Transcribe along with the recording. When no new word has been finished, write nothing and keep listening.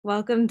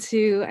Welcome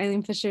to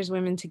Eileen Fisher's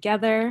Women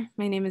Together.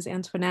 My name is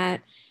Antoinette,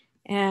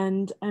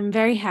 and I'm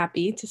very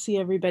happy to see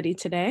everybody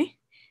today.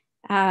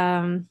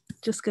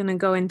 Just going to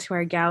go into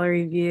our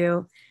gallery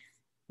view,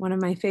 one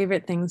of my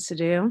favorite things to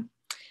do.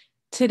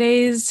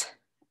 Today's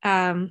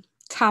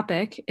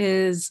topic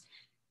is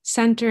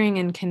centering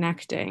and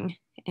connecting,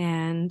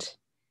 and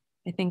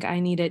I think I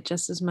need it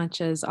just as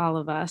much as all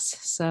of us.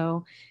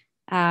 So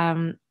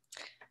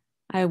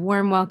a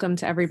warm welcome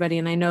to everybody.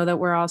 And I know that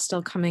we're all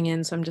still coming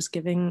in, so I'm just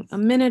giving a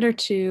minute or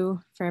two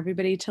for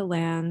everybody to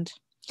land.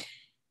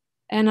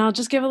 And I'll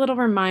just give a little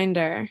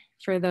reminder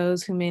for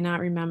those who may not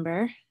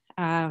remember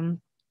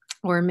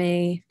or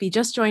may be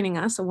just joining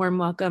us. A warm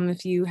welcome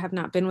if you have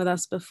not been with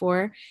us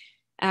before.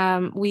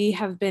 We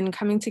have been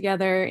coming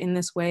together in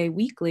this way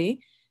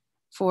weekly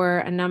for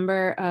a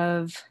number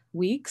of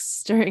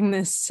weeks during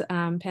this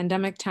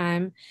pandemic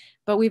time.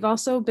 But we've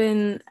also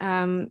been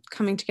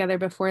coming together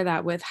before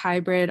that with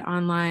hybrid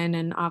online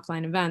and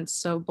offline events,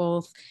 so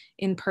both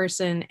in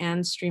person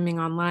and streaming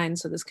online.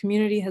 So this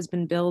community has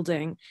been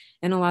building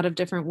in a lot of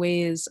different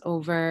ways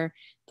over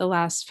the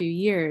last few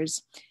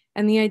years.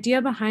 And the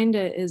idea behind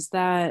it is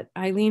that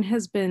Eileen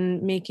has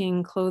been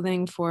making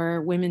clothing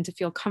for women to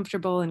feel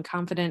comfortable and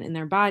confident in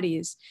their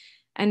bodies.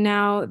 And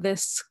now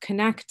this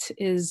Connect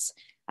is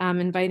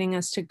inviting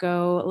us to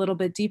go a little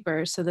bit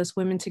deeper. So this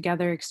Women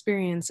Together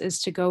experience is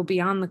to go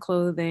beyond the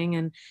clothing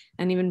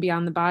and even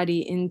beyond the body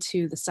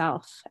into the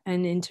self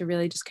and into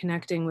really just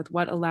connecting with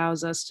what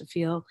allows us to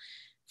feel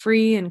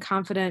free and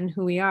confident in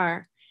who we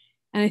are.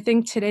 And I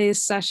think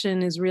today's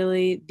session is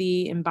really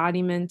the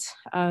embodiment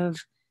of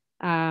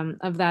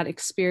that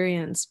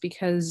experience,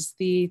 because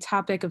the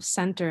topic of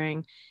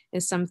centering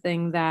is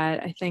something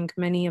that I think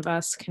many of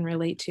us can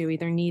relate to,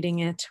 either needing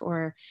it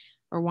or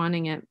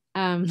wanting it.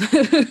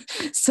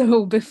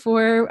 So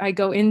before I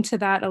go into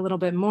that a little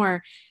bit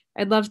more,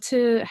 I'd love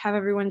to have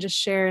everyone just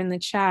share in the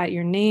chat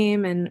your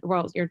name, and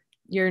well,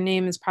 your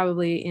name is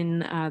probably in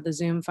the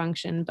Zoom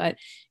function, but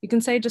you can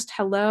say just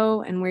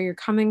hello and where you're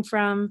coming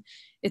from.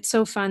 It's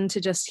so fun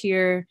to just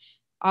hear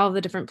all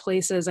the different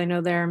places. I know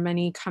there are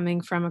many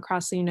coming from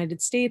across the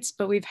United States,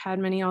 but we've had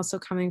many also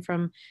coming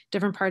from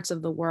different parts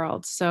of the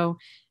world. So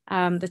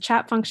the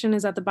chat function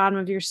is at the bottom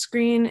of your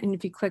screen. And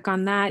if you click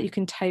on that, you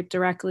can type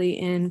directly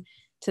in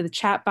to the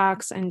chat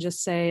box and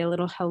just say a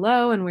little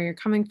hello and where you're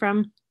coming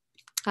from.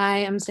 I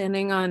am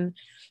standing on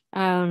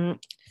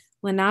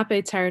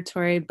Lenape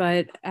territory,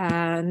 but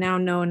now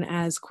known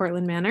as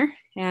Cortland Manor,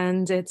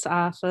 and it's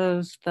off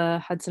of the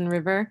Hudson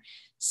River.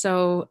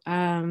 So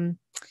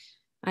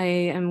I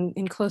am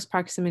in close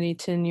proximity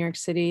to New York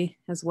City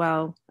as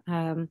well,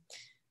 and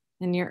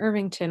near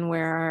Irvington,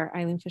 where our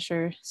Eileen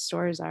Fisher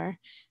stores are.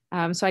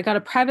 So I got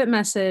a private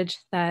message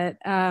that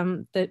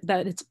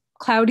that it's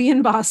cloudy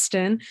in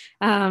Boston.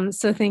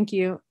 So thank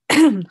you.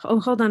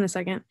 Oh, hold on a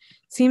second.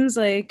 Seems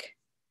like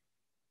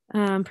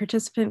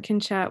participant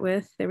can chat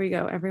with, there we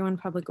go, everyone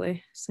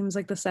publicly. Seems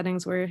like the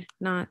settings were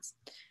not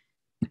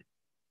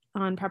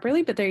on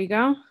properly, but there you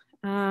go.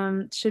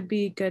 Should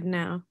be good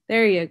now.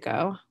 There you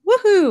go.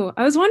 Woohoo!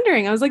 I was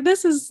wondering, I was like,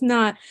 this is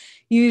not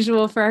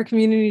usual for our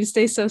community to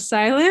stay so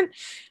silent.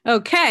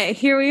 Okay,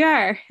 here we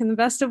are in the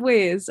best of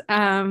ways.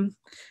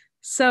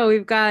 So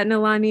we've got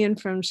Nalani in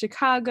from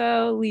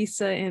Chicago,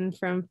 Lisa in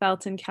from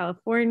Felton,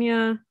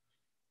 California.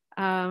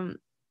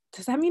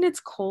 Does that mean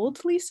it's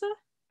cold, Lisa?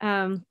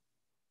 I'm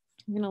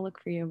gonna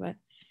look for you, but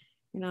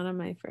you're not on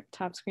my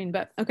top screen,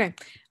 but okay.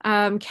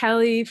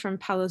 Kelly from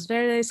Palos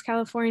Verdes,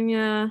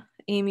 California.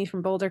 Amy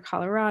from Boulder,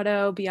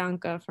 Colorado.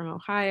 Bianca from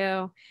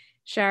Ohio.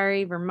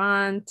 Shari,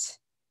 Vermont.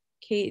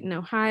 Kate in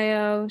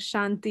Ohio.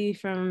 Shanti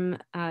from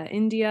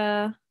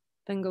India,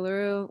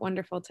 Bengaluru.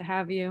 Wonderful to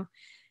have you.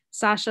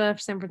 Sasha,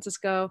 San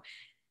Francisco.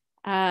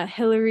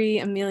 Hillary,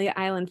 Amelia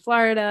Island,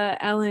 Florida.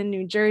 Ellen,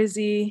 New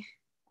Jersey.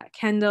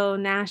 Kendall,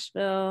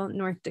 Nashville.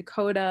 North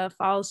Dakota.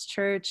 Falls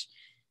Church.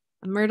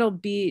 Myrtle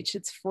Beach,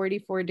 it's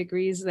 44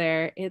 degrees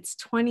there. It's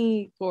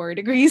 24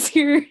 degrees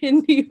here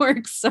in New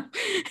York. So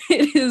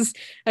it is,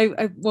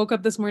 I woke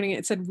up this morning,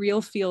 it said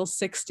real feel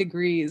 6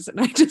 degrees. And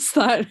I just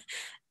thought,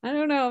 I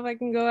don't know if I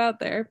can go out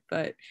there,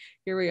 but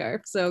here we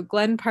are. So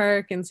Glen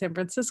Park in San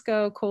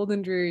Francisco, cold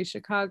and dreary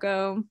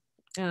Chicago,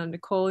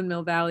 Nicole in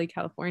Mill Valley,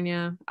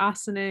 California,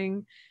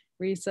 Ossining,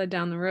 Risa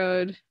down the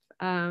road,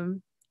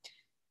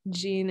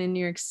 Jean in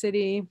New York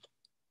City,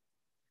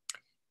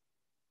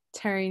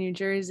 Terry, New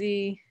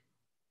Jersey.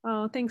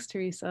 Oh, thanks,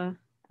 Teresa.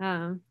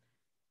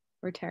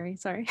 Or Terry,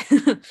 sorry.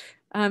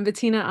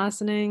 Bettina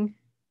Ossining.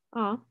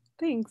 Oh,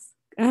 thanks.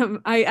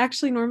 I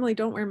actually normally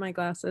don't wear my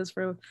glasses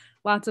for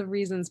lots of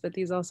reasons, but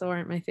these also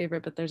aren't my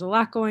favorite, but there's a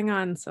lot going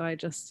on, so I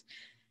just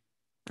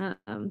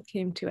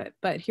came to it.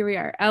 But here we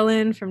are.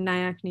 Ellen from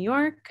Nyack, New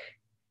York.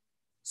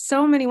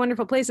 So many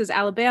wonderful places.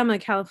 Alabama,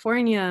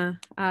 California,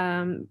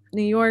 New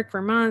York,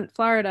 Vermont,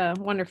 Florida.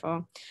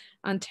 Wonderful.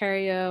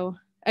 Ontario.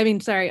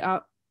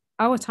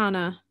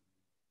 Owatonna.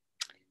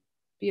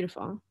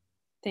 Beautiful.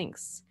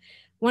 Thanks.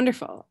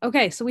 Wonderful.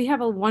 Okay, so we have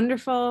a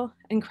wonderful,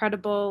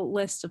 incredible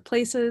list of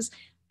places,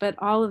 but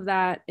all of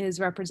that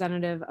is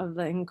representative of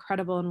the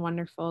incredible and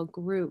wonderful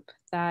group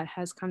that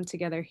has come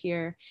together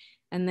here.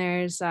 And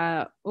there's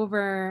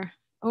over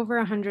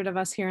 100 of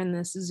us here in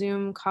this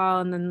Zoom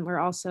call, and then we're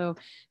also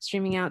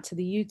streaming out to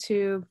the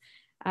YouTube,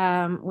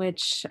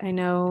 which I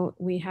know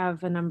we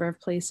have a number of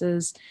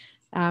places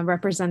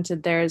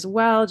represented there as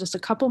well. Just a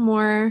couple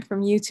more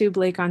from YouTube: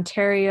 Lake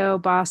Ontario,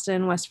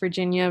 Boston, West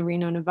Virginia,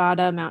 Reno,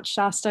 Nevada, Mount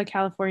Shasta,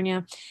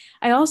 California.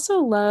 I also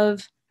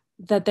love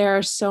that there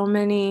are so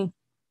many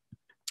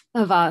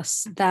of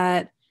us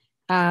that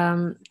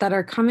that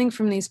are coming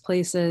from these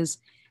places,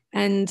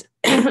 and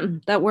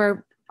that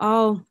we're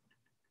all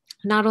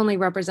not only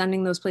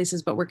representing those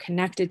places, but we're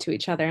connected to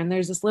each other. And there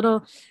are these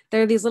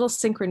little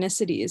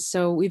synchronicities.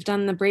 So we've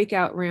done the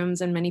breakout rooms,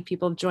 and many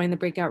people have joined the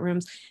breakout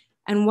rooms.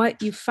 And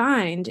what you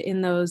find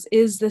in those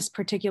is this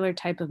particular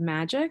type of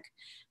magic,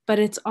 but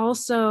it's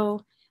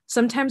also,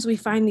 sometimes we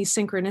find these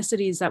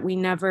synchronicities that we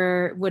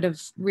never would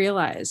have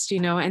realized,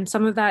 and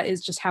some of that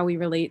is just how we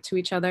relate to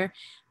each other.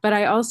 But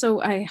I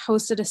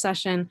hosted a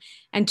session,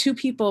 and 2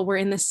 people were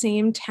in the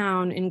same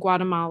town in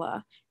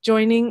Guatemala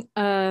joining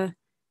a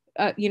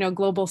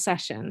global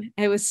session.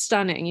 It was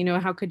stunning.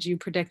 How could you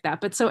predict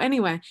that? But so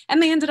anyway,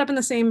 and they ended up in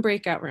the same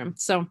breakout room.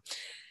 So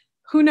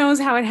who knows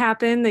how it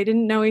happened? They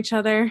didn't know each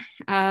other.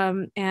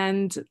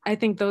 And I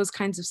think those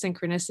kinds of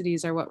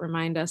synchronicities are what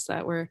remind us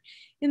that we're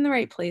in the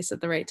right place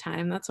at the right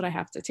time. That's what I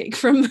have to take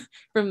from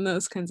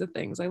those kinds of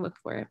things. I look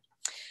for it.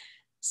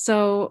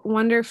 So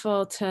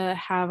wonderful to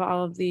have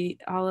all of the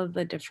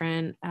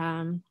different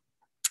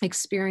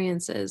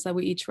experiences that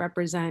we each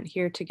represent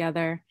here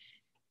together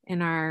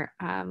in our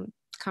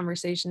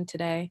conversation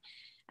today.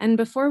 And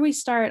before we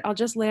start, I'll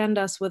just land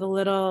us with a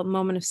little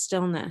moment of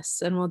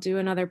stillness, and we'll do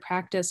another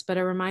practice, but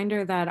a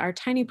reminder that our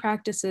tiny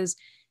practices,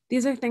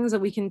 these are things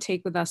that we can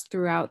take with us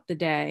throughout the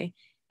day.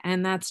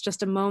 And that's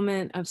just a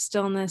moment of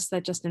stillness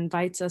that just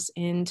invites us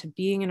into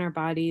being in our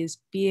bodies,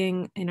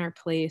 being in our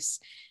place,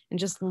 and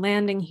just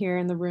landing here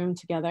in the room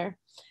together.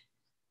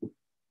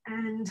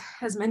 And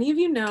as many of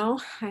you know,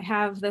 I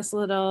have this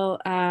little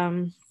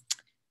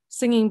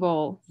singing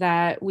bowl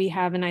that we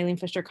have in Eileen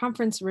Fisher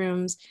conference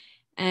rooms.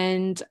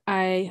 And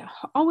I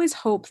always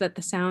hope that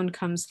the sound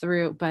comes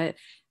through, but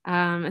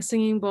a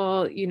singing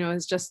bowl,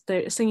 is just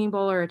a singing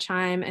bowl or a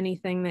chime,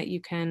 anything that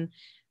you can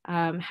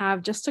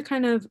have just to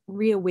kind of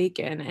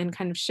reawaken and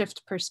kind of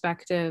shift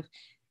perspective.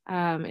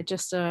 It's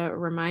just a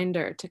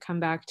reminder to come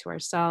back to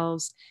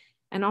ourselves.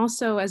 And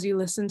also, as you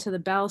listen to the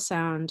bell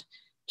sound,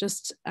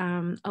 just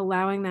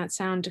allowing that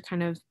sound to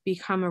kind of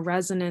become a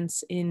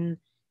resonance in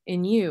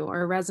you,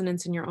 or a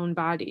resonance in your own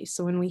body.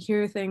 So when we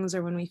hear things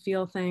or when we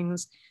feel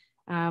things,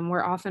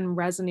 we're often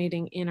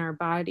resonating in our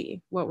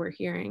body what we're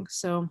hearing.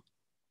 So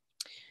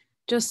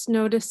just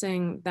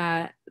noticing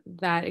that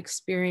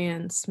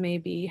experience may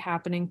be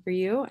happening for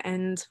you,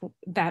 and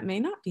that may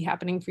not be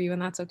happening for you,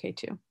 and that's okay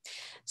too.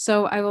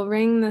 So I will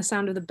ring the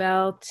sound of the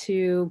bell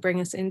to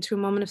bring us into a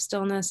moment of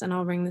stillness, and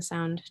I'll ring the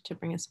sound to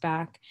bring us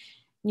back.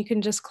 You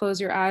can just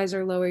close your eyes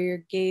or lower your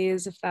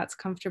gaze if that's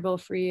comfortable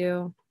for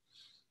you,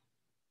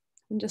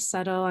 and just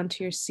settle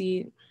onto your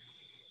seat,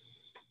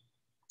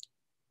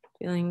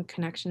 feeling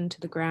connection to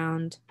the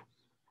ground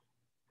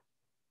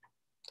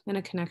and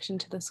a connection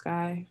to the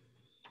sky.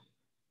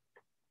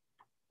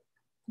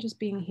 Just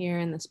being here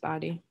in this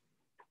body.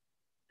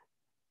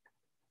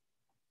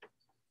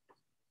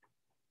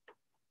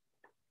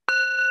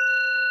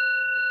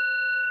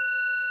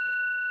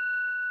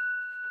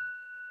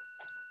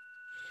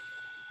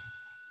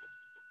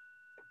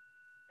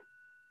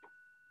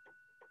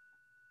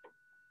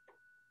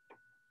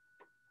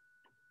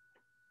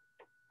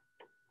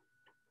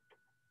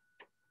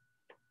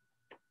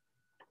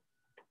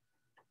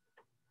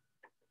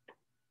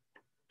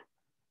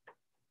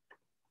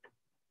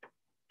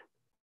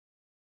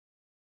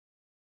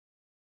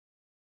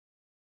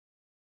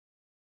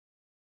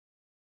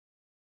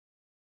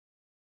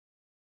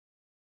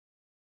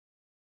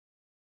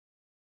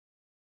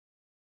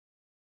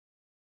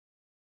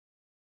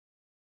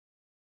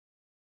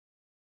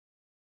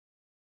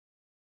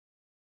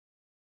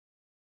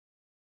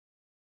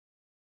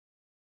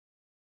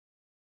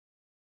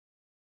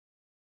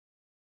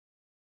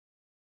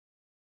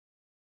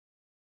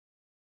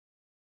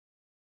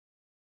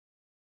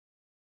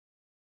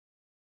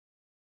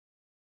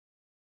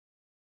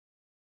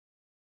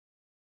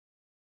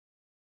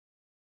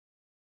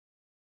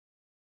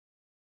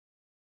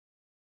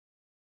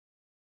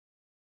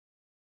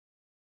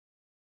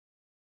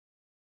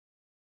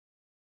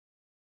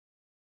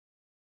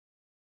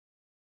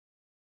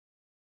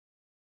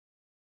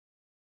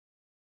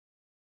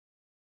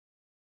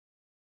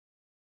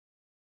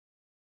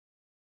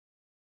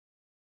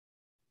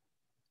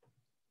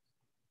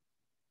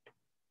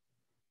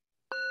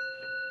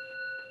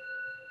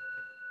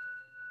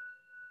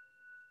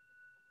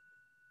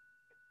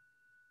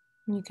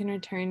 You can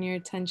return your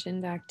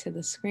attention back to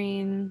the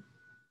screen,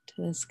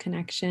 to this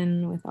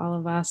connection with all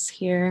of us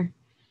here.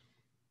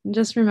 And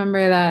just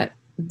remember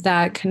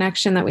that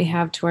connection that we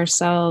have to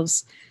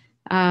ourselves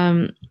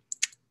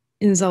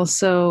is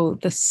also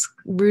this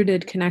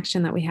rooted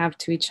connection that we have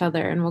to each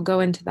other. And we'll go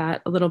into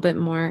that a little bit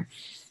more.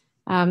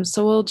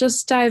 So we'll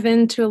just dive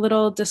into a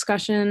little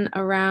discussion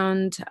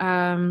around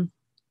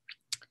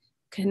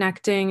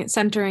connecting,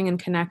 centering and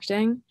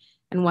connecting,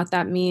 and what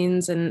that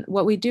means. And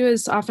what we do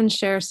is often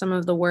share some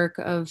of the work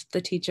of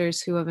the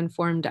teachers who have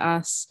informed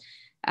us.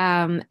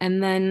 And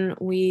then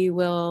we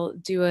will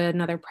do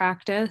another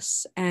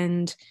practice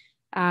and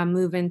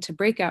move into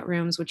breakout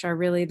rooms, which are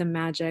really the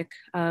magic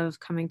of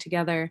coming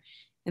together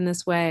in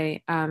this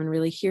way, and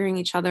really hearing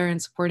each other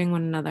and supporting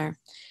one another.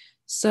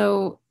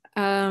 So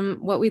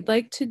what we'd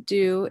like to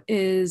do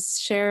is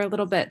share a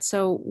little bit.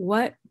 So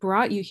what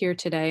brought you here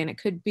today? And it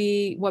could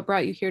be what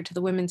brought you here to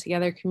the Women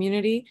Together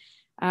community,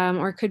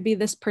 or it could be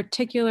this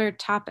particular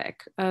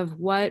topic of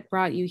what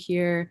brought you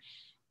here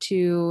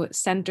to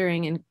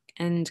centering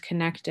and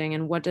connecting,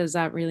 and what does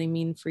that really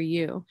mean for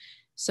you?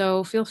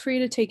 So feel free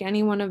to take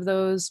any one of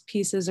those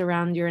pieces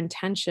around your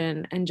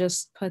intention and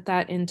just put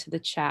that into the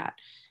chat.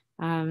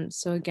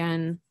 So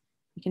again,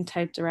 you can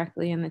type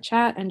directly in the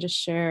chat and just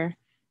share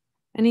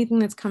anything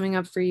that's coming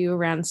up for you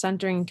around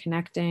centering and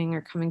connecting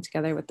or coming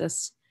together with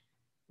this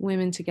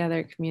Women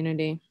Together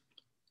community.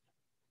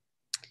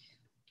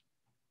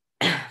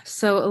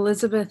 So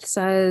Elizabeth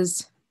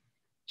says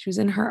she was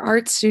in her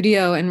art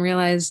studio and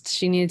realized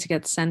she needed to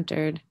get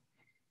centered.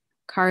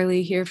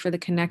 Carly here for the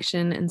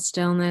connection and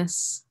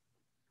stillness.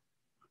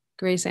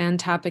 Grace Ann,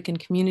 topic and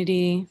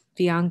community.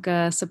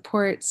 Bianca,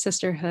 support,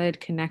 sisterhood,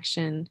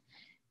 connection.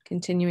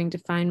 Continuing to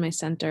find my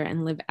center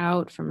and live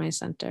out from my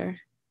center.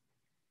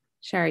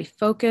 Shari,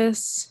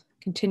 focus,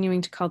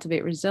 continuing to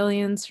cultivate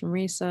resilience from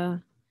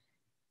Risa.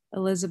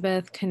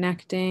 Elizabeth,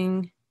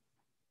 connecting.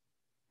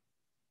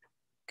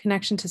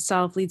 Connection to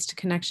self leads to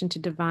connection to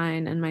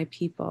divine and my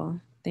people.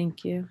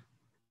 Thank you.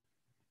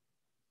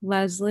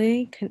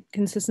 Leslie,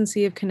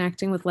 consistency of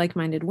connecting with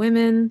like-minded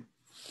women.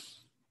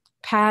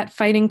 Pat,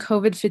 fighting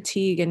COVID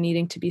fatigue and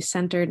needing to be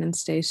centered and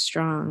stay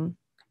strong.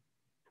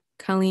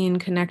 Colleen,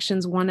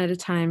 connections one at a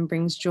time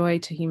brings joy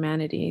to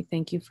humanity.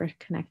 Thank you for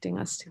connecting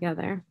us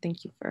together.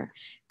 Thank you for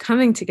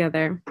coming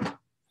together.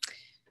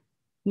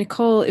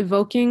 Nicole,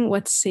 evoking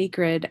what's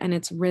sacred and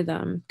its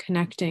rhythm,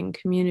 connecting,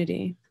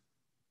 community.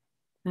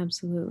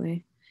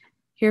 Absolutely.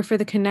 Here for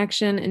the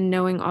connection and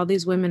knowing all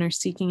these women are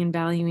seeking and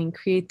valuing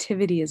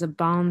creativity is a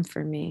balm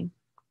for me.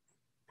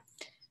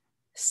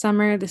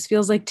 Summer, this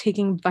feels like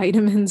taking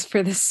vitamins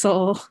for the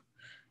soul.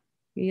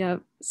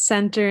 Yep,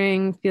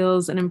 centering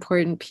feels an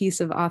important piece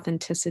of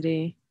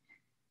authenticity.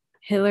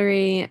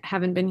 Hillary,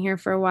 haven't been here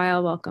for a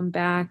while, welcome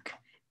back.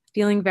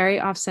 Feeling very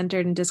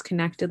off-centered and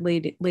disconnected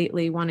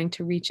lately, wanting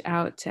to reach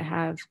out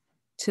to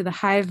the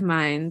hive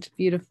mind,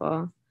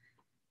 beautiful.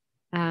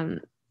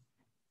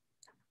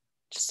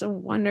 Just a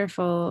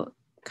wonderful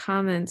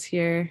comments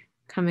here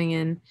coming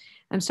in.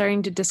 I'm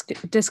starting to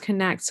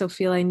disconnect, so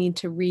feel I need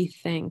to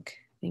rethink.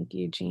 Thank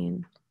you,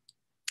 Jean.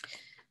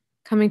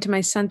 Coming to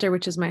my center,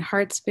 which is my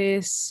heart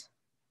space.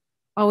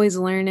 Always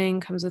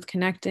learning comes with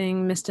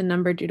connecting. Missed a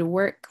number due to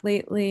work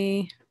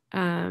lately.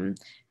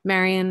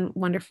 Marion,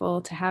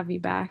 wonderful to have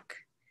you back.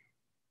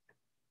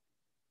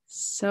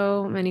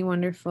 So many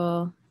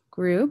wonderful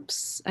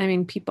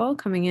people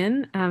coming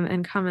in,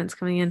 and comments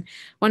coming in.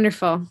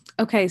 Wonderful.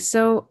 Okay,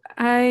 so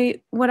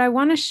what I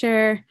want to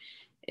share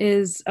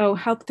is,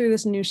 help through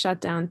this new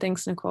shutdown.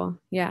 Thanks, Nicole.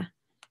 Yeah.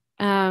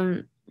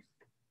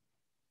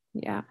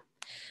 Yeah.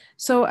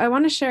 So I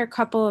want to share a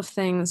couple of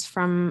things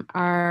from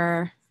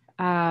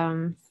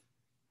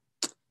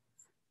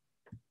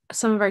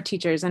some of our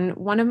teachers. And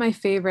one of my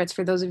favorites,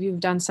 for those of you who've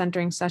done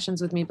centering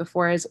sessions with me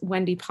before, is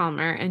Wendy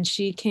Palmer. And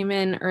she came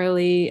in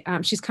early.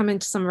 She's come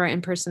into some of our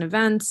in-person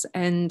events,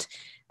 and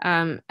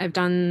I've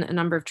done a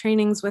number of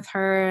trainings with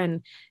her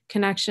and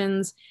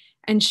connections.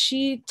 And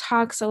she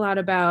talks a lot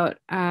about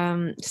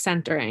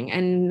centering,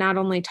 and not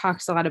only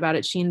talks a lot about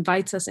it, she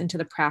invites us into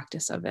the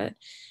practice of it.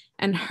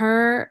 And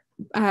her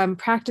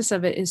practice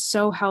of it is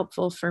so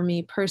helpful for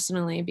me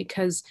personally,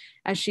 because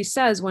as she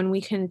says, when we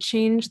can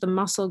change the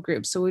muscle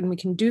group, so when we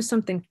can do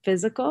something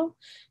physical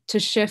to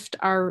shift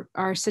our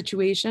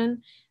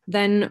situation,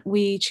 then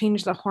we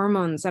change the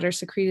hormones that are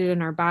secreted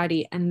in our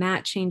body, and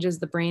that changes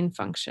the brain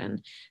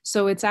function.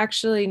 So it's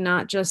actually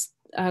not just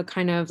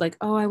kind of like,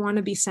 I want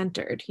to be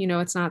centered.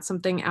 It's not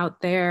something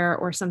out there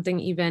or something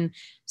even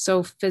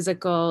so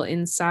physical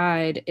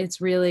inside.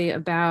 It's really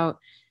about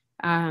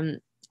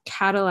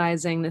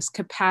catalyzing this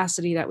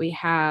capacity that we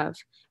have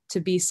to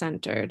be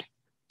centered.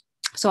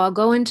 So I'll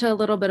go into a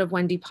little bit of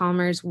Wendy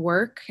Palmer's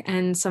work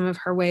and some of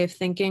her way of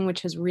thinking,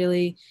 which has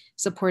really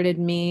supported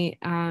me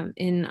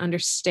in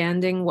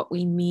understanding what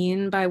we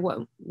mean by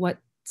what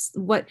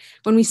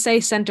when we say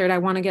centered, I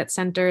want to get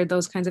centered,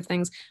 those kinds of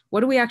things.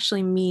 What do we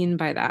actually mean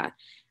by that?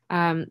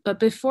 But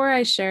before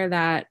I share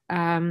that,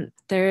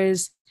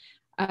 there's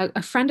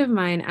a friend of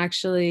mine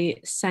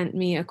actually sent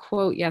me a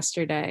quote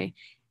yesterday.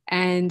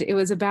 And it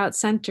was about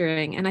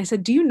centering. And I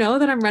said, do you know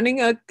that I'm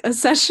running a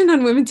session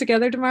on Women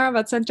Together tomorrow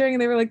about centering?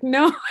 And they were like,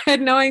 no, I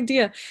had no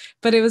idea.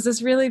 But it was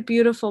this really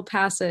beautiful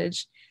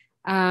passage.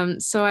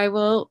 So I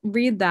will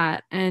read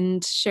that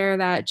and share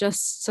that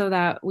just so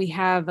that we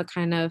have a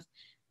kind of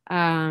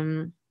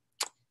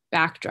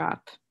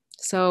backdrop.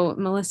 So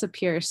Melissa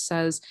Pierce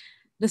says,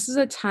 this is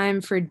a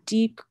time for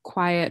deep,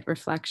 quiet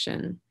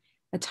reflection,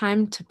 a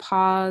time to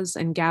pause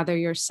and gather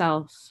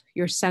yourself,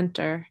 your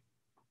center,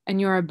 and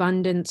your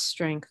abundant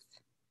strength.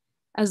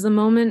 As the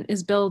moment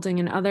is building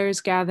and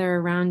others gather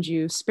around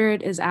you,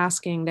 Spirit is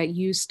asking that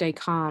you stay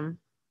calm.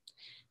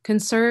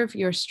 Conserve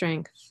your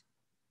strength.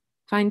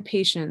 Find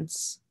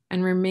patience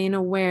and remain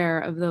aware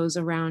of those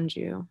around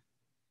you.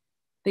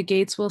 The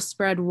gates will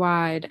spread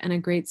wide and a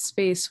great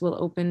space will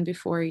open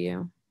before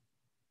you.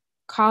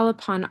 Call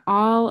upon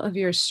all of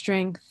your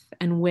strength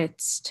and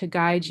wits to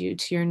guide you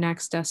to your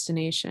next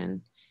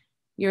destination.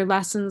 Your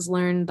lessons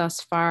learned thus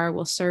far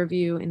will serve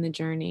you in the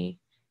journey.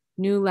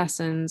 New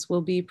lessons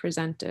will be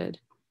presented.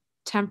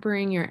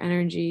 Tempering your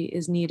energy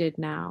is needed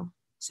now.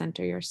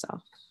 Center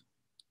yourself.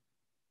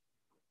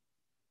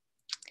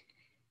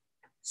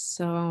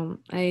 So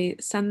I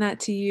send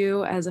that to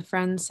you as a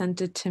friend sent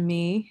it to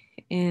me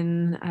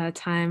in a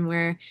time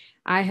where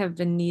I have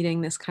been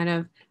needing this kind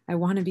of, I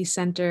want to be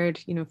centered,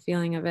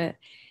 feeling of it.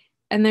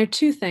 And there are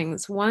two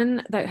things.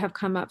 One that have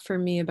come up for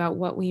me about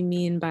what we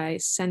mean by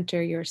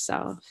center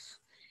yourself.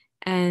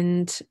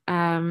 And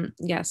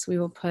yes, we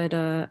will put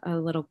a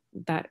little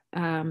that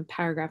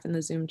paragraph in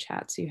the Zoom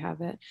chat so you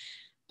have it.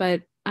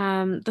 But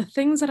the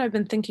things that I've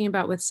been thinking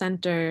about with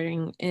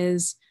centering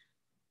is,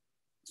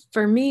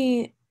 for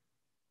me,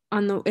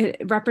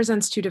 it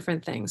represents two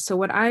different things. So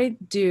what I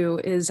do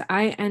is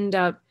I end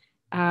up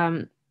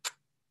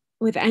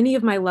with any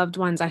of my loved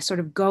ones, I sort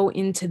of go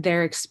into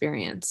their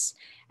experience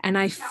and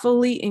I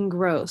fully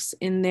engross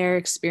in their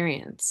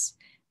experience,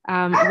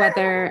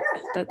 whether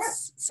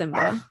that's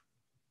Simba.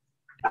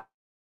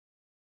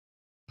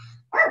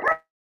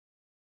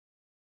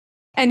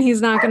 And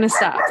he's not going to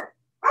stop.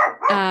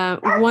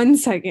 1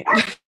 second.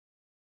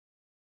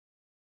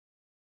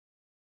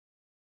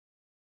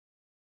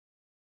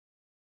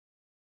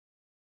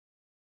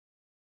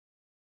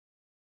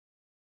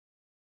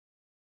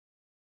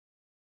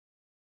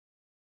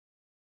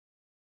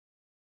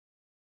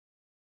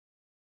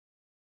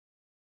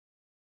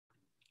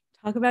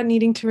 Talk about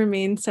needing to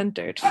remain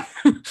centered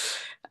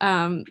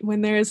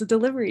when there is a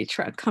delivery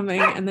truck coming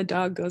and the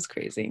dog goes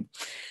crazy.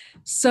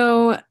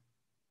 So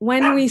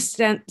when we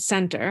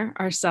center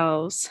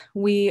ourselves,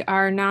 we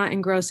are not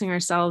engrossing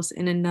ourselves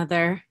in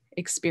another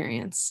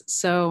experience.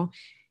 So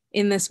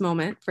in this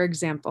moment, for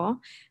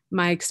example,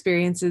 my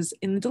experience is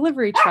in the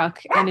delivery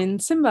truck and in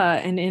Simba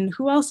and in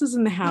who else is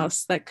in the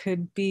house that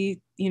could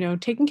be,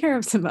 taking care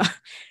of Simba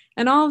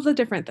and all of the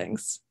different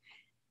things.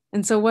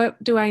 And so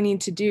what do I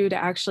need to do to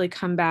actually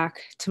come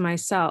back to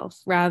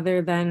myself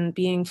rather than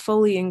being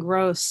fully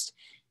engrossed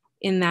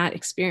in that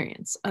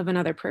experience of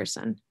another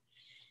person?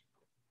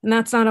 And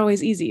that's not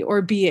always easy,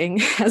 or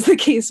being, as the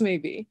case may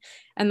be.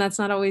 And that's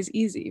not always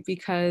easy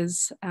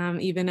because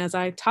even as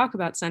I talk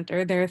about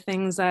center, there are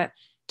things that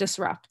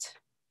disrupt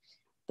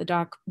the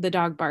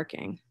dog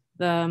barking,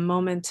 the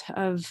moment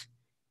of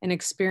an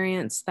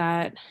experience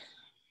that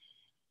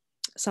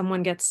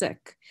someone gets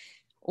sick,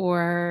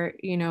 or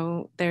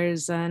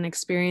there's an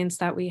experience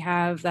that we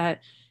have that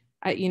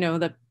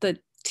the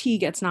tea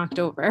gets knocked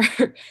over.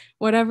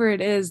 Whatever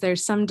it is,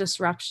 there's some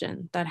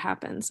disruption that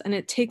happens, and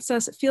it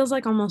feels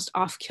like almost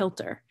off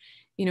kilter.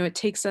 It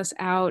takes us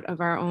out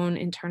of our own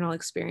internal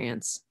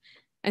experience,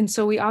 and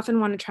so we often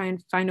want to try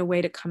and find a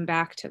way to come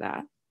back to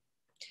that.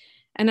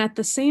 And at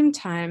the same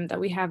time that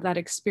we have that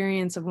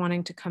experience of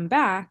wanting to come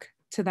back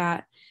to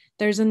that,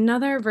 there's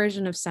another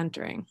version of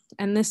centering.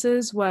 And this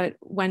is what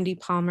Wendy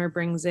Palmer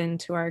brings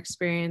into our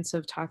experience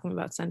of talking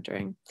about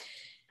centering.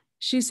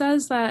 She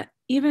says that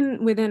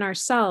even within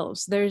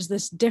ourselves, there's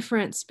this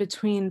difference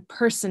between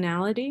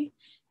personality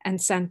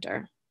and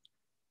center.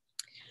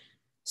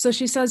 So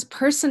she says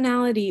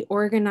personality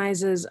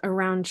organizes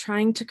around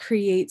trying to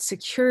create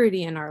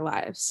security in our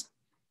lives.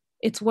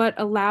 It's what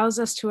allows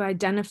us to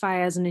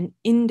identify as an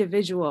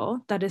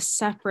individual that is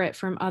separate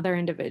from other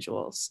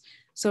individuals.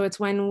 So it's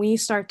when we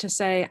start to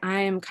say,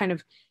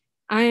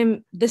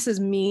 this is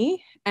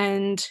me,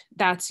 and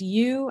that's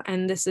you,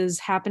 and this is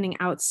happening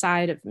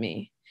outside of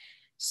me.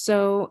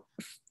 So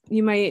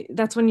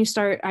that's when you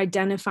start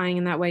identifying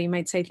in that way. You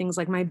might say things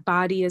like, my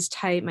body is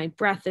tight, my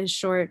breath is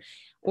short,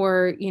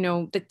 or,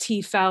 the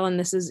tea fell and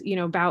this is,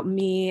 about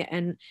me.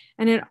 And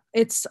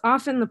it's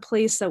often the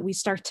place that we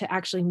start to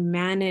actually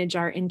manage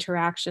our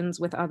interactions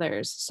with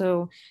others.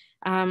 So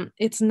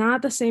it's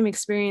not the same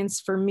experience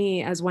for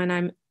me as when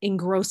I'm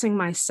engrossing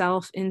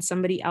myself in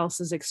somebody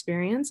else's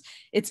experience.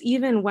 It's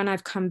even when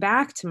I've come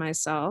back to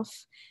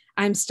myself,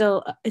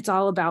 it's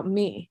all about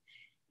me.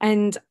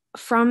 And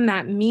from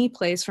that me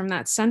place, from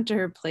that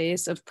center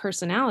place of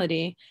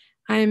personality,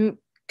 I'm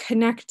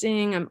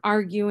connecting, I'm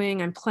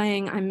arguing, I'm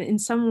playing, I'm in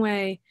some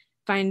way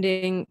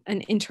finding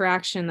an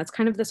interaction that's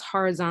kind of this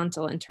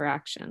horizontal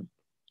interaction.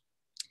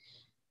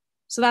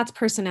 So that's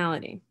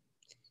personality.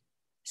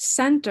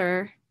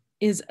 Center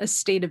is a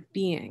state of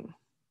being.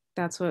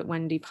 That's what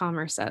Wendy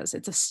Palmer says.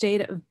 It's a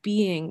state of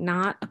being,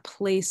 not a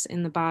place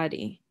in the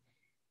body.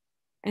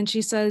 And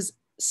she says,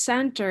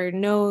 center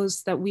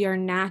knows that we are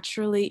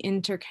naturally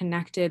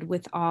interconnected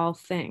with all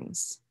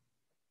things.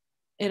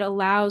 It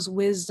allows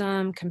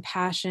wisdom,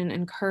 compassion,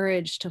 and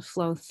courage to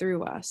flow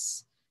through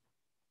us.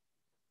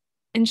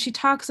 And she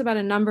talks about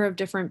a number of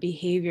different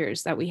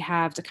behaviors that we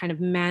have to kind of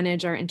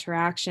manage our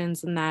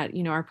interactions and that,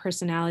 you know, our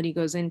personality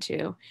goes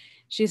into.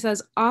 She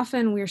says,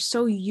 often we're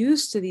so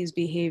used to these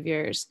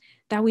behaviors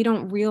that we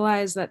don't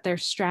realize that they're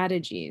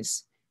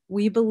strategies.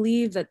 We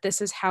believe that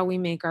this is how we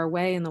make our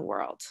way in the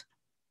world.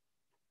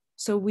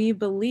 So we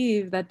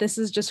believe that this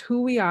is just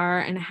who we are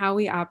and how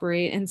we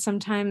operate. And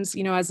sometimes,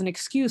 you know, as an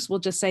excuse, we'll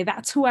just say,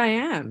 that's who I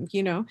am,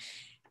 you know.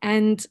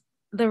 And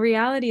the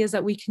reality is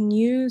that we can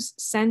use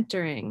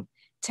centering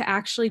to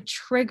actually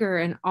trigger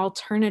an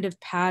alternative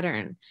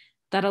pattern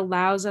that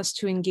allows us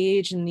to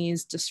engage in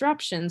these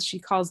disruptions. She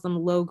calls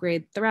them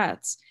low-grade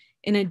threats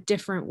in a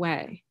different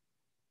way.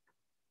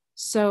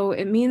 So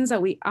it means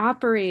that we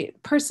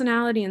operate,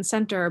 personality and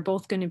center are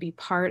both going to be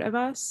part of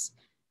us,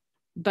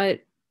 but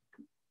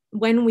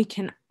when we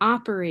can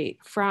operate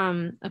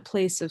from a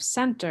place of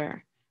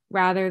center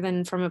rather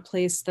than from a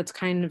place that's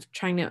kind of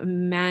trying to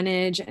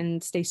manage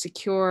and stay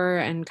secure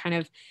and kind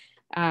of,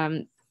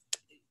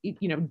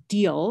 you know,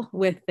 deal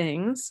with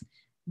things,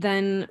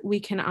 then we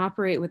can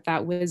operate with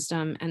that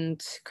wisdom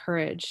and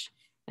courage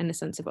and a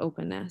sense of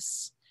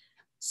openness.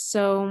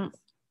 So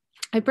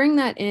I bring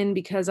that in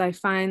because I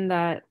find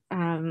that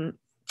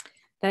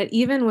that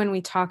even when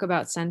we talk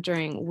about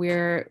centering,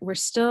 we're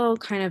still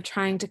kind of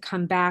trying to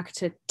come back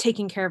to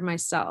taking care of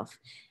myself.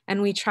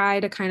 And we try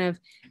to kind of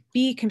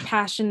be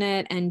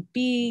compassionate and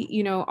be,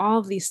 you know, all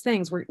of these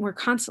things. We're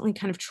constantly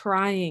kind of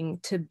trying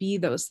to be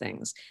those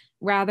things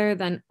rather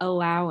than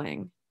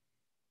allowing.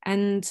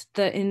 And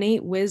the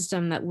innate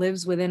wisdom that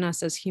lives within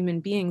us as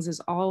human beings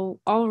is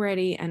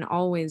already and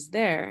always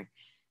there.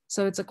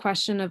 So it's a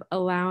question of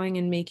allowing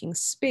and making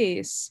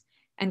space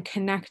and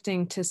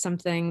connecting to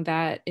something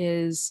that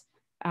is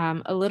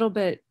a little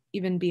bit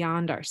even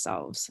beyond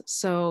ourselves.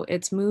 So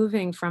it's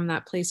moving from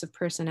that place of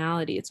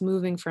personality. It's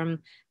moving from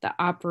the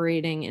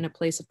operating in a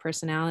place of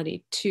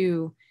personality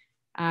to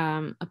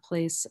a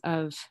place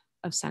of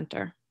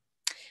center.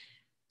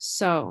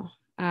 So,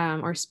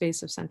 or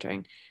space of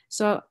centering.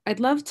 So I'd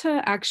love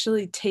to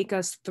actually take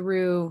us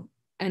through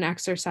an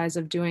exercise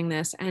of doing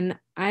this. And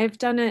I've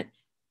done it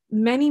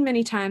many,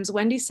 many times.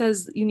 Wendy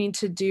says you need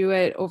to do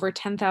it over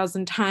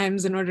 10,000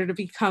 times in order to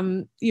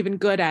become even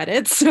good at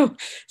it.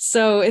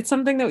 So it's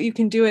something that you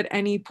can do at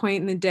any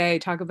point in the day.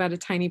 Talk about a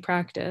tiny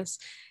practice.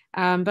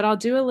 But I'll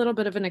do a little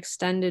bit of an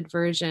extended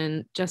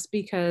version just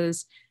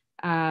because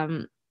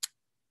that's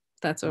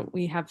what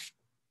we have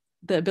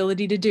the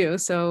ability to do.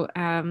 So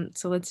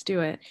let's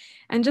do it.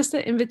 And just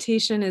the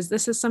invitation is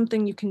this is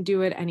something you can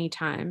do at any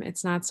time.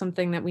 It's not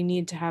something that we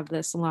need to have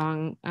this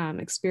long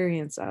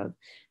experience of,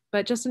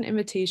 but just an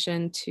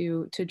invitation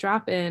to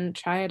drop in,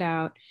 try it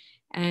out,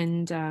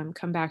 and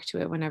come back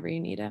to it whenever you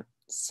need it.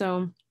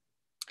 So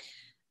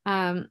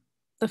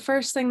the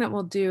first thing that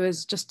we'll do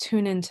is just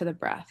tune into the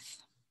breath.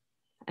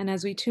 And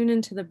as we tune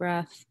into the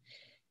breath,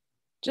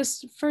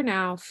 just for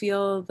now,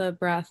 feel the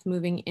breath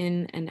moving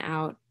in and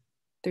out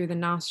through the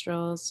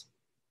nostrils.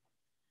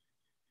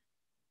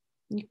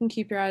 You can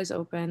keep your eyes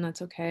open,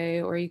 that's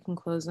okay, or you can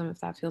close them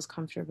if that feels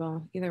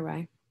comfortable, either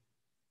way.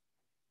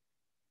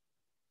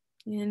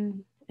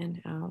 In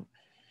and out.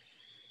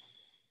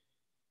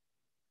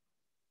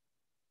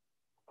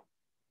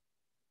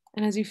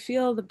 And as you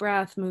feel the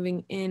breath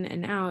moving in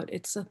and out,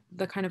 it's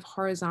the kind of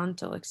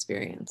horizontal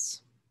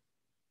experience.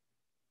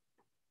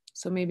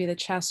 So maybe the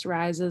chest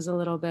rises a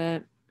little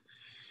bit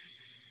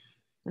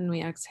and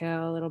we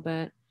exhale a little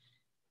bit.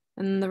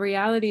 And the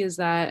reality is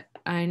that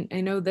I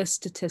know this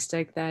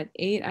statistic that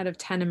 8 out of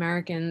 10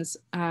 Americans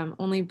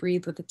only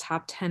breathe with the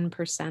top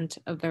 10%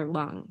 of their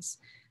lungs.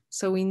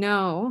 So we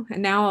know,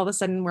 and now all of a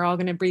sudden we're all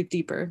going to breathe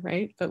deeper,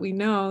 right? But we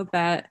know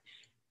that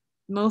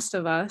most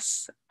of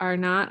us are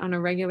not on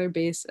a regular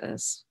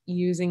basis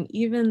using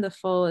even the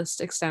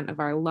fullest extent of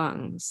our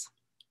lungs,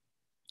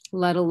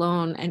 let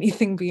alone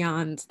anything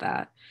beyond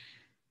that.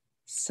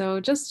 So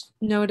just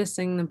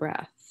noticing the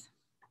breath.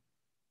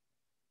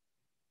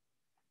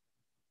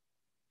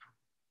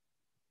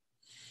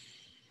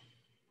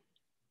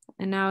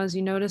 And now as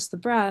you notice the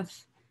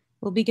breath,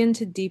 we'll begin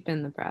to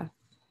deepen the breath.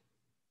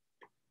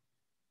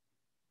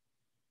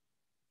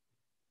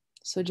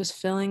 So just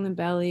filling the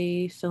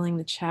belly, filling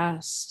the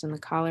chest and the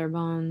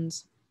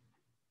collarbones,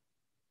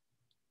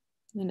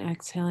 and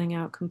exhaling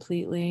out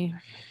completely.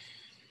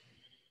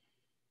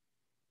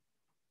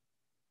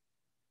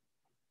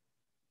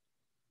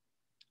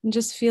 And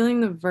just feeling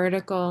the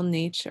vertical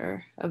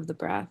nature of the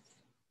breath.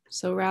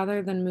 So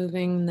rather than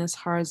moving this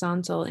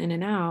horizontal in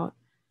and out,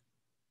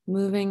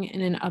 moving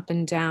in an up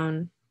and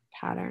down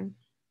pattern.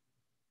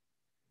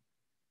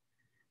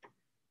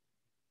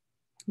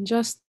 And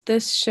just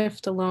this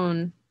shift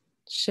alone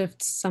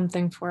shifts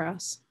something for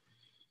us.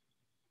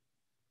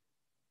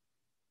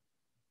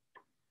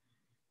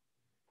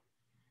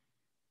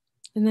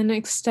 And then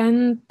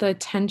extend the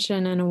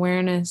attention and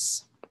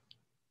awareness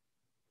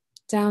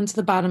down to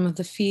the bottom of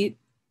the feet,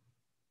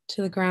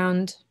 to the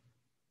ground.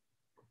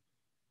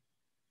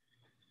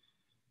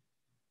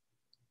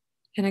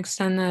 And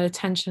extend that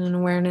attention and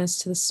awareness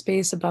to the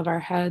space above our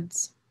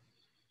heads,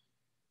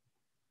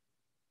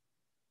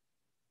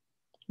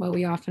 what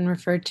we often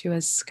refer to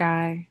as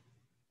sky.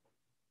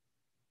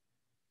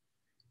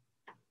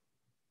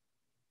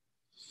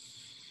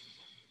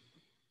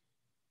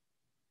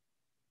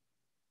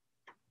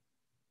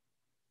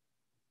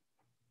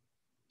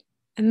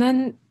 And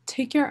then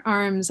take your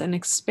arms and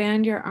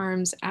expand your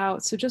arms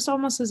out. So just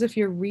almost as if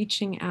you're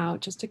reaching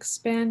out, just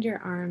expand your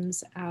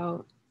arms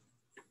out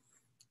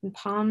and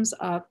palms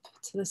up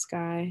to the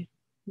sky.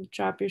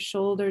 Drop your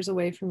shoulders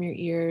away from your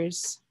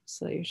ears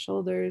so that your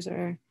shoulders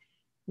are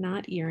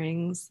not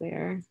earrings.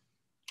 They're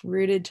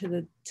rooted to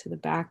the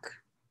back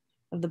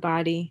of the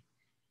body.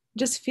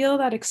 Just feel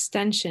that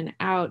extension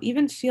out.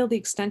 Even feel the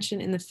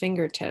extension in the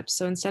fingertips.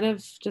 So instead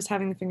of just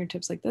having the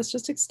fingertips like this,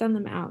 just extend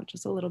them out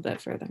just a little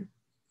bit further.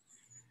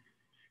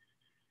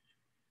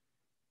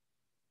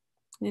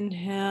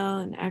 Inhale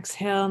and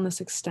exhale in this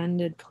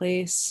extended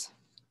place.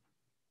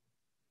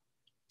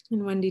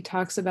 And Wendy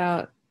talks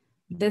about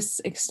this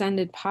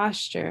extended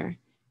posture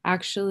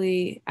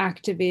actually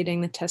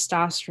activating the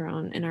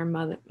testosterone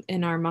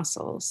in our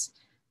muscles.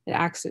 It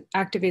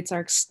activates our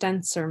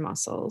extensor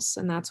muscles,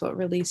 and that's what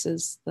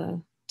releases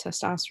the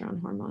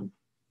testosterone hormone.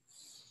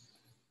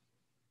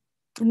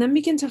 And then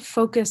begin to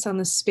focus on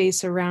the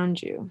space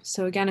around you.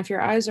 So again, if your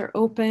eyes are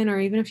open, or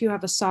even if you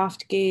have a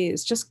soft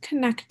gaze, just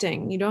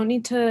connecting. You don't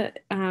need to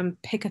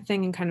pick a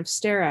thing and kind of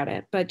stare at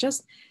it, but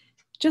just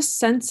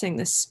sensing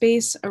the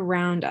space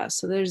around us.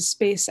 So there's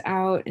space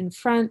out in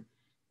front,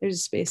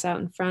 there's space out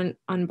in front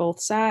on both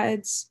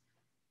sides,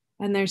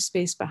 and there's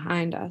space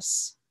behind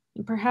us.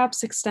 And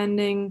perhaps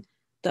extending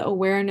the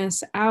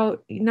awareness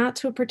out, not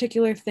to a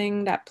particular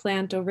thing, that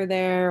plant over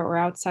there or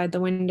outside the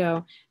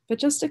window, but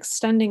just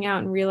extending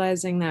out and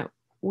realizing that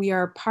we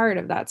are part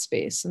of that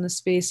space and the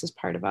space is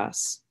part of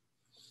us.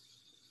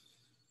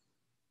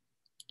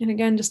 And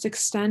again, just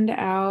extend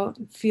out,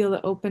 feel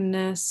the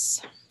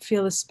openness,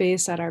 feel the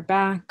space at our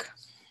back.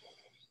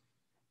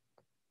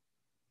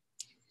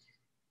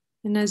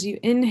 And as you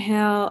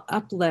inhale,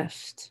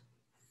 uplift.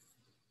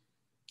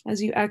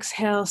 As you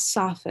exhale,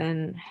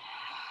 soften.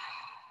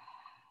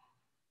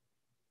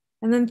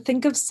 And then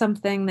think of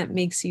something that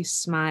makes you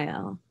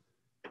smile.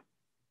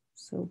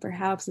 So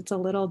perhaps it's a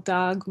little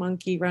dog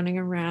monkey running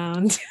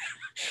around,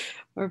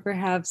 or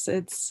perhaps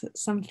it's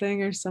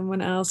something or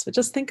someone else, but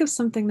just think of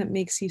something that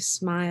makes you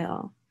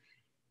smile.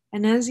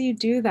 And as you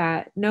do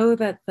that, know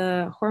that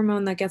the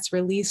hormone that gets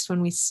released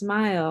when we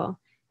smile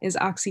is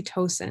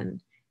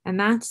oxytocin. And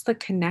that's the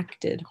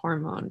connected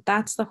hormone.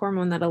 That's the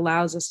hormone that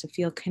allows us to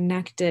feel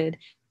connected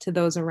to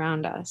those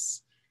around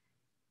us.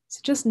 So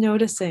just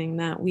noticing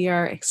that we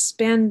are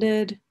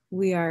expanded,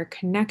 we are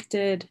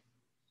connected,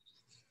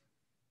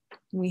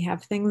 we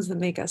have things that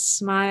make us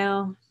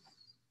smile.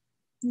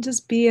 And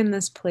just be in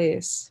this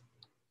place.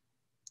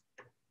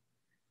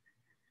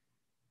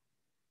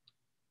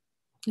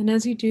 And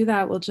as you do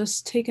that, we'll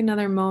just take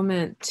another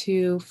moment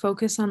to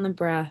focus on the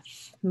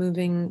breath,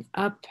 moving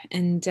up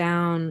and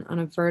down on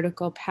a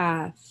vertical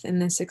path in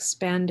this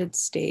expanded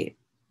state.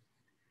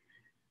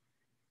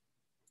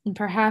 And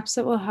perhaps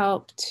it will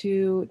help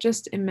to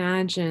just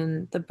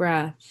imagine the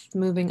breath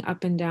moving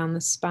up and down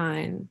the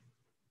spine.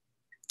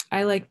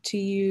 I like to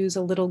use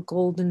a little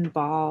golden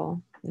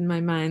ball in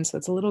my mind. So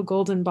it's a little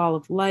golden ball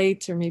of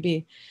light, or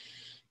maybe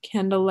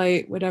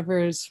candlelight, whatever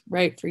is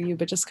right for you,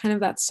 but just kind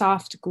of that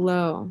soft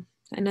glow.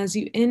 And as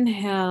you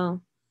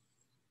inhale,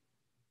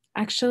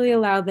 actually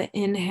allow the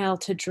inhale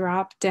to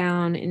drop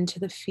down into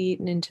the feet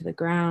and into the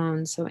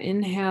ground. So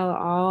inhale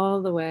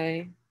all the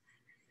way.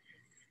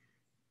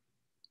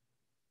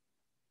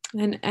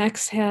 And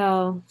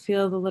exhale,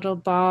 feel the little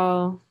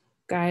ball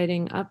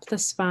guiding up the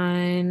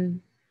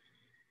spine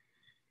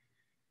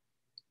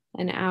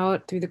and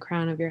out through the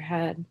crown of your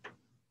head.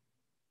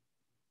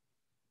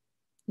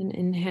 And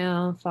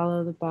inhale,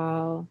 follow the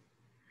ball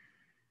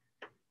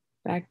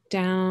back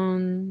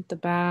down the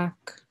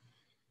back.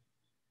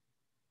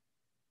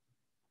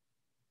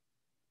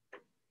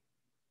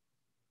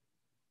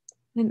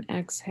 And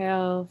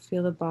exhale,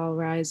 feel the ball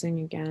rising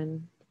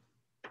again.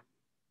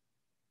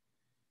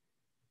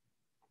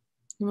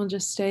 And we'll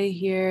just stay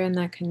here in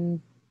that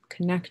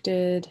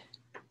connected,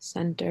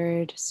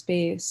 centered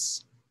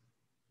space,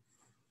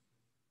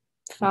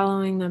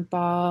 following the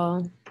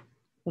ball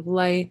of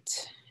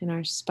light in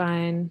our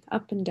spine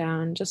up and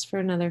down just for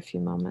another few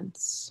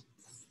moments.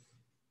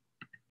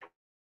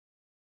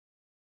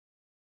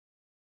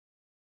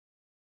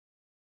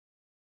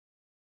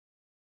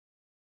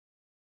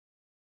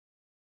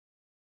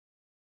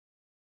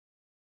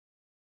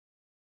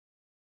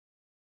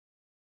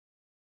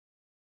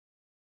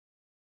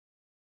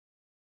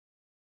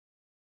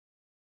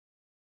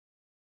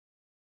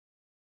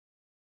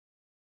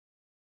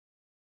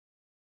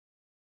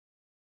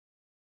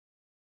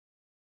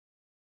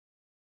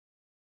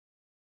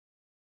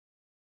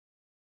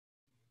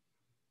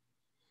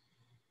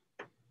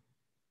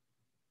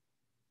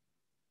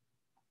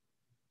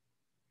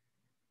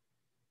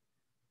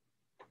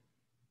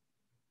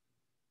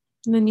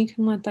 And then you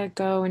can let that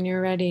go when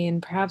you're ready,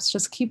 and perhaps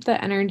just keep the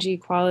energy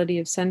quality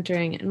of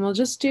centering. And we'll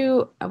just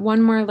do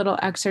one more little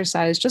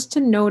exercise just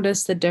to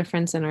notice the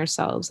difference in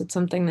ourselves. It's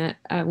something that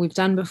we've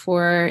done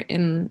before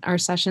in our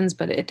sessions,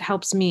 but it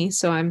helps me.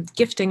 So I'm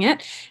gifting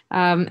it.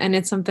 And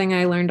it's something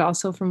I learned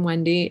also from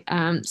Wendy.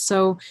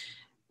 So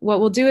what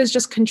we'll do is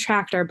just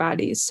contract our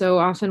bodies. So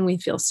often we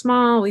feel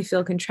small, we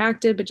feel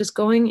contracted, but just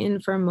going in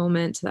for a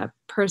moment to that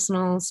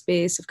personal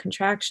space of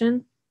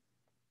contraction,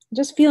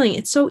 just feeling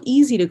it's so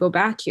easy to go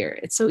back here.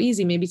 It's so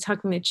easy, maybe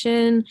tucking the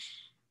chin,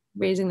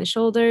 raising the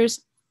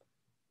shoulders.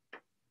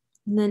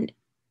 And then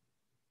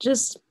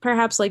just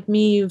perhaps like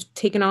me, you've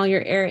taken all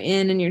your air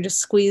in and you're just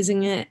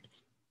squeezing it.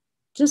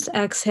 Just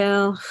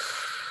exhale.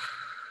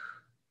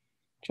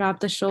 Drop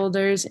the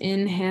shoulders,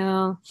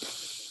 inhale.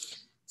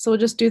 So we'll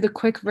just do the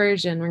quick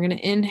version. We're going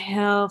to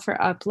inhale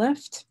for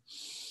uplift.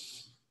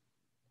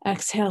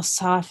 Exhale,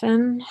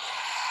 soften.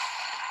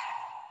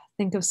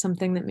 Think of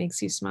something that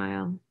makes you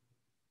smile.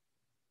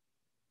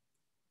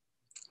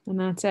 And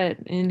that's it.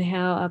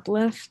 Inhale,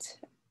 uplift.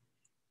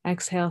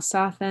 Exhale,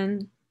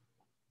 soften.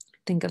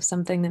 Think of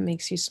something that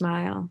makes you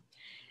smile.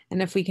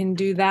 And if we can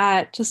do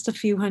that just a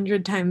few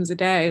hundred times a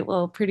day,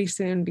 we'll pretty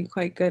soon be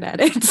quite good at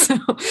it. So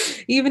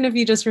even if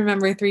you just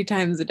remember 3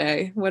 times a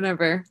day,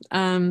 whatever,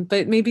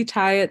 but maybe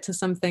tie it to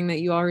something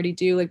that you already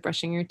do, like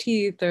brushing your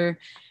teeth or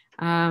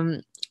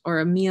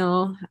a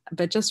meal,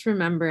 but just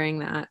remembering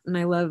that. And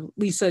I love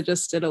Lisa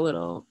just did a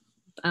little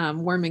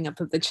warming up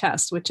of the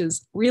chest, which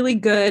is really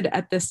good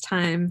at this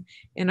time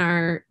in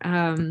our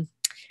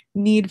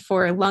need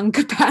for lung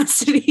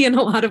capacity in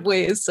a lot of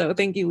ways. So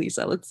thank you,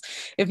 Lisa.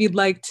 If you'd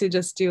like to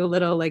just do a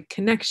little like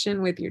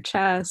connection with your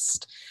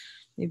chest,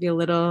 maybe a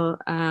little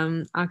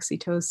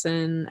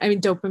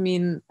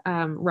dopamine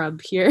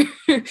rub here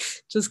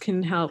just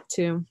can help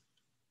too.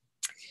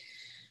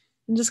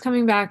 And just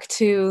coming back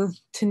to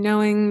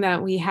knowing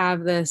that we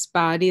have this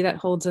body that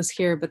holds us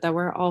here, but that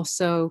we're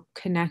also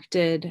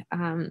connected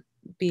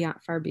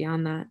far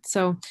beyond that.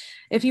 So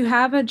if you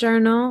have a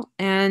journal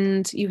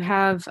and you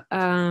have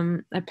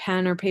a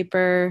pen or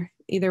paper,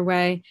 either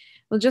way,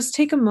 we'll just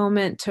take a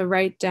moment to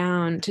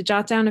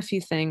jot down a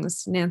few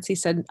things. Nancy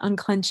said,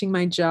 unclenching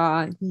my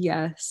jaw.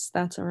 Yes,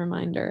 that's a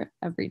reminder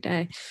every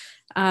day.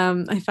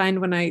 I find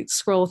when I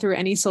scroll through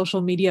any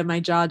social media, my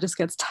jaw just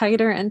gets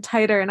tighter and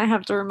tighter, and I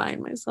have to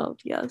remind myself,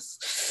 yes.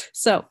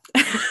 So,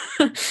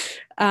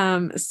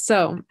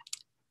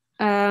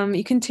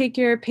 you can take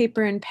your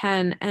paper and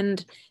pen,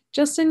 and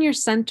just in your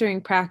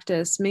centering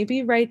practice,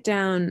 maybe write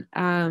down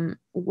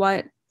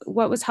what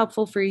was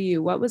helpful for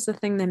you. What was the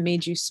thing that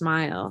made you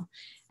smile?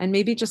 And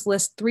maybe just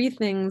list 3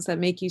 things that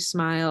make you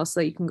smile so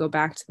that you can go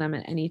back to them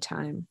at any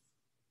time.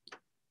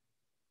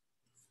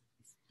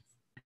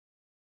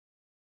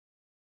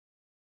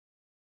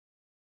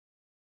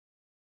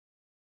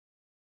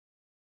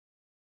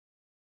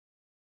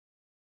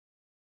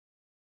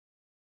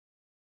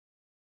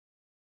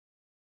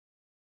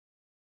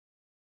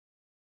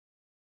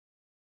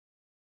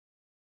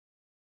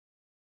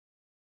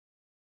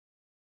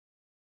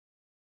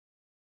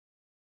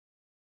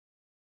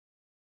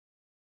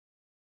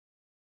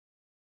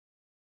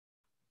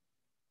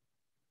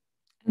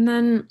 And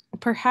then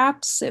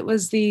perhaps it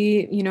was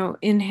the,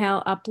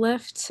 inhale,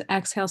 uplift,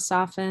 exhale,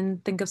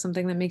 soften, think of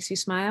something that makes you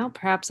smile.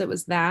 Perhaps it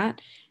was that.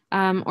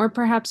 Or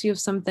perhaps you have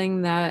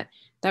something that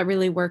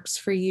really works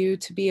for you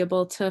to be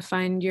able to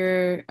find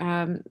your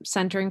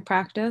centering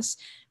practice.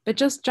 But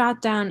just jot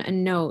down a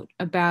note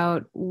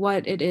about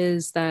what it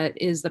is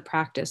that is the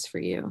practice for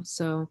you.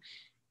 So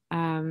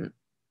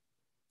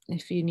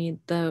if you need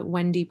the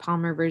Wendy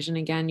Palmer version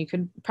again, you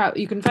can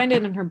find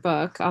it in her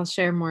book. I'll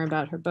share more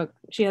about her book.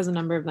 She has a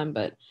number of them,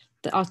 but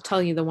I'll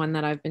tell you the one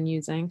that I've been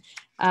using.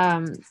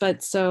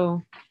 But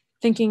so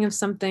thinking of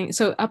something,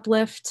 so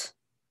uplift,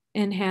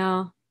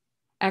 inhale,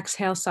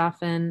 exhale,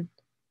 soften,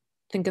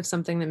 think of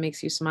something that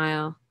makes you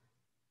smile,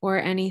 or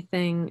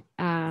anything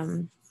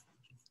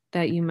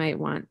that you might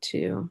want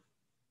to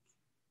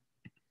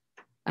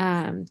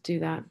do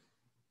that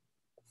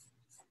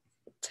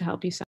to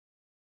help you.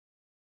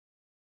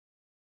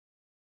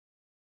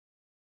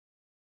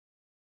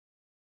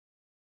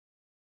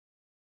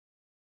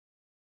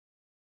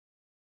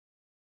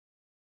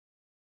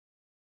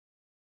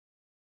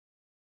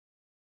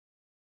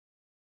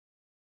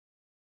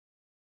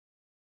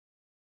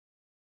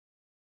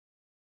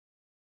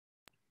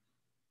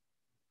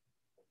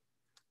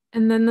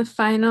 And then the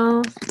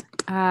final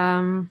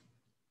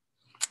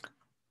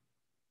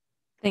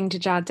thing to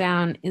jot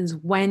down is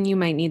when you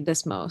might need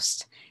this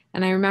most.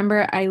 And I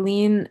remember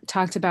Eileen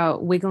talked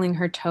about wiggling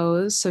her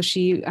toes. So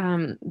she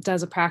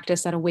does a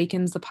practice that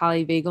awakens the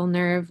polyvagal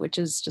nerve, which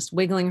is just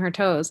wiggling her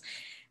toes.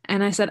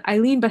 And I said,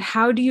 Eileen, but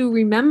how do you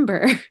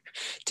remember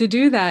to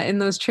do that in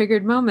those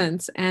triggered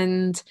moments?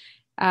 And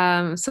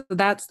so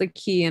that's the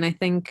key. And I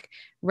think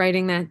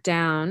writing that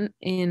down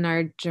in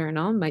our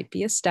journal might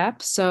be a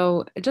step.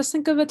 So just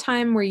think of a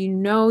time where you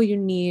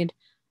need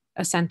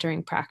a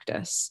centering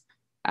practice.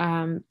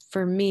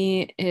 For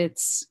me,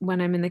 it's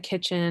when I'm in the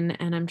kitchen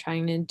and I'm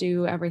trying to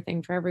do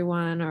everything for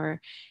everyone,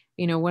 or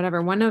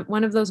whatever,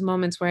 one of those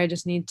moments where I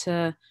just need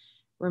to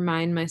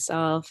remind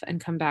myself and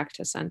come back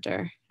to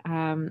center.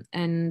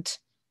 And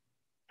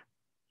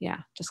yeah,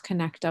 just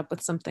connect up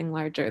with something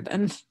larger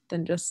than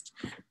just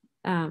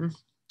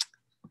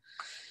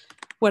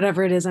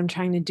whatever it is I'm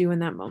trying to do in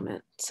that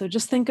moment. So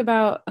just think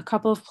about a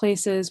couple of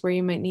places where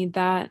you might need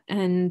that,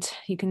 and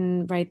you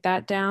can write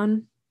that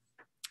down.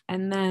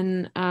 And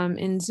then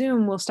in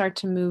Zoom, we'll start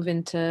to move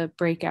into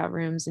breakout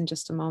rooms in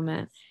just a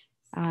moment.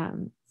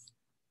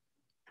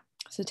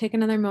 So take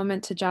another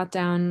moment to jot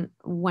down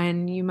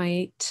when you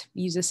might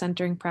use a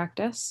centering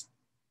practice.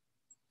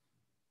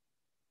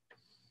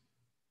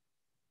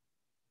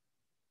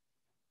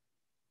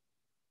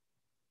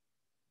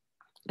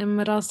 And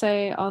what I'll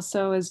say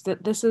also is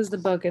that this is the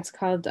book. It's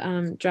called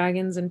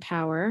Dragons and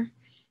Power,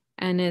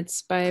 and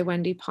it's by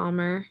Wendy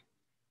Palmer.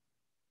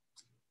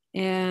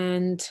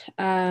 And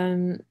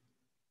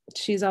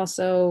she's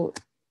also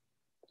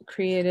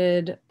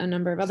created a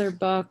number of other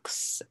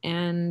books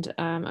and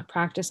a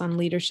practice on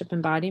leadership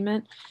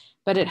embodiment.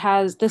 But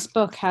this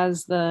book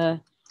has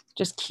the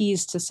just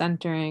keys to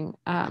centering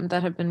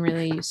that have been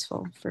really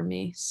useful for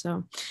me.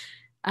 So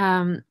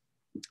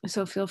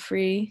feel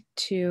free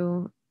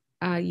to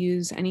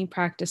use any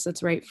practice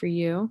that's right for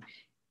you.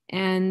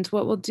 And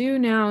what we'll do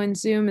now in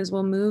Zoom is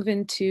we'll move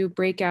into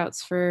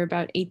breakouts for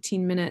about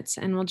 18 minutes,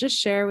 and we'll just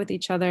share with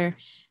each other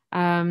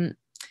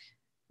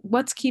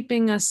what's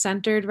keeping us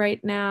centered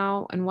right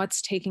now and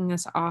what's taking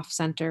us off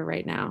center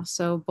right now.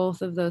 So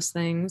both of those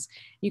things,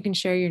 you can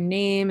share your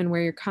name and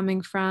where you're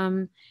coming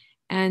from.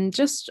 And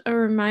just a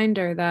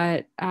reminder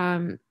that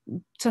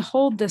to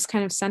hold this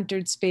kind of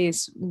centered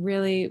space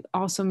really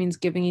also means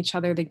giving each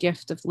other the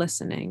gift of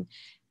listening,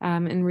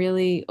 and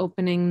really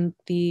opening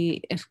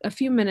a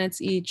few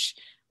minutes each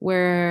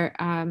where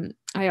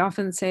I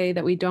often say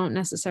that we don't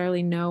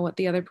necessarily know what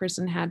the other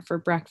person had for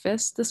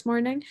breakfast this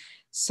morning.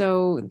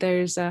 So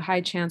there's a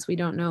high chance we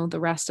don't know the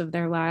rest of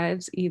their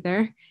lives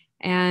either.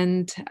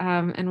 And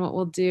what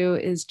we'll do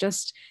is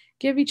just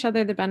give each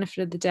other the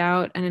benefit of the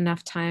doubt and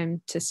enough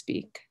time to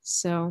speak.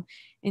 So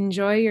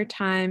enjoy your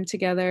time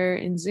together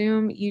in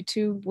Zoom.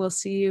 YouTube, we'll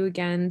see you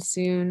again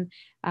soon.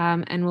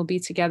 And we'll be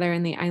together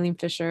in the Eileen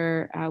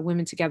Fisher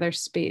Women Together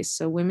space.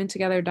 So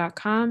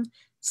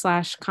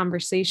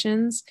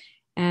womentogether.com/conversations,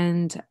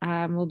 and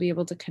we'll be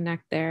able to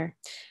connect there.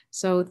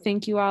 So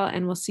thank you all,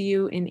 and we'll see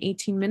you in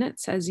 18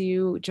 minutes as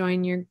you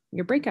join your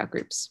breakout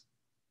groups.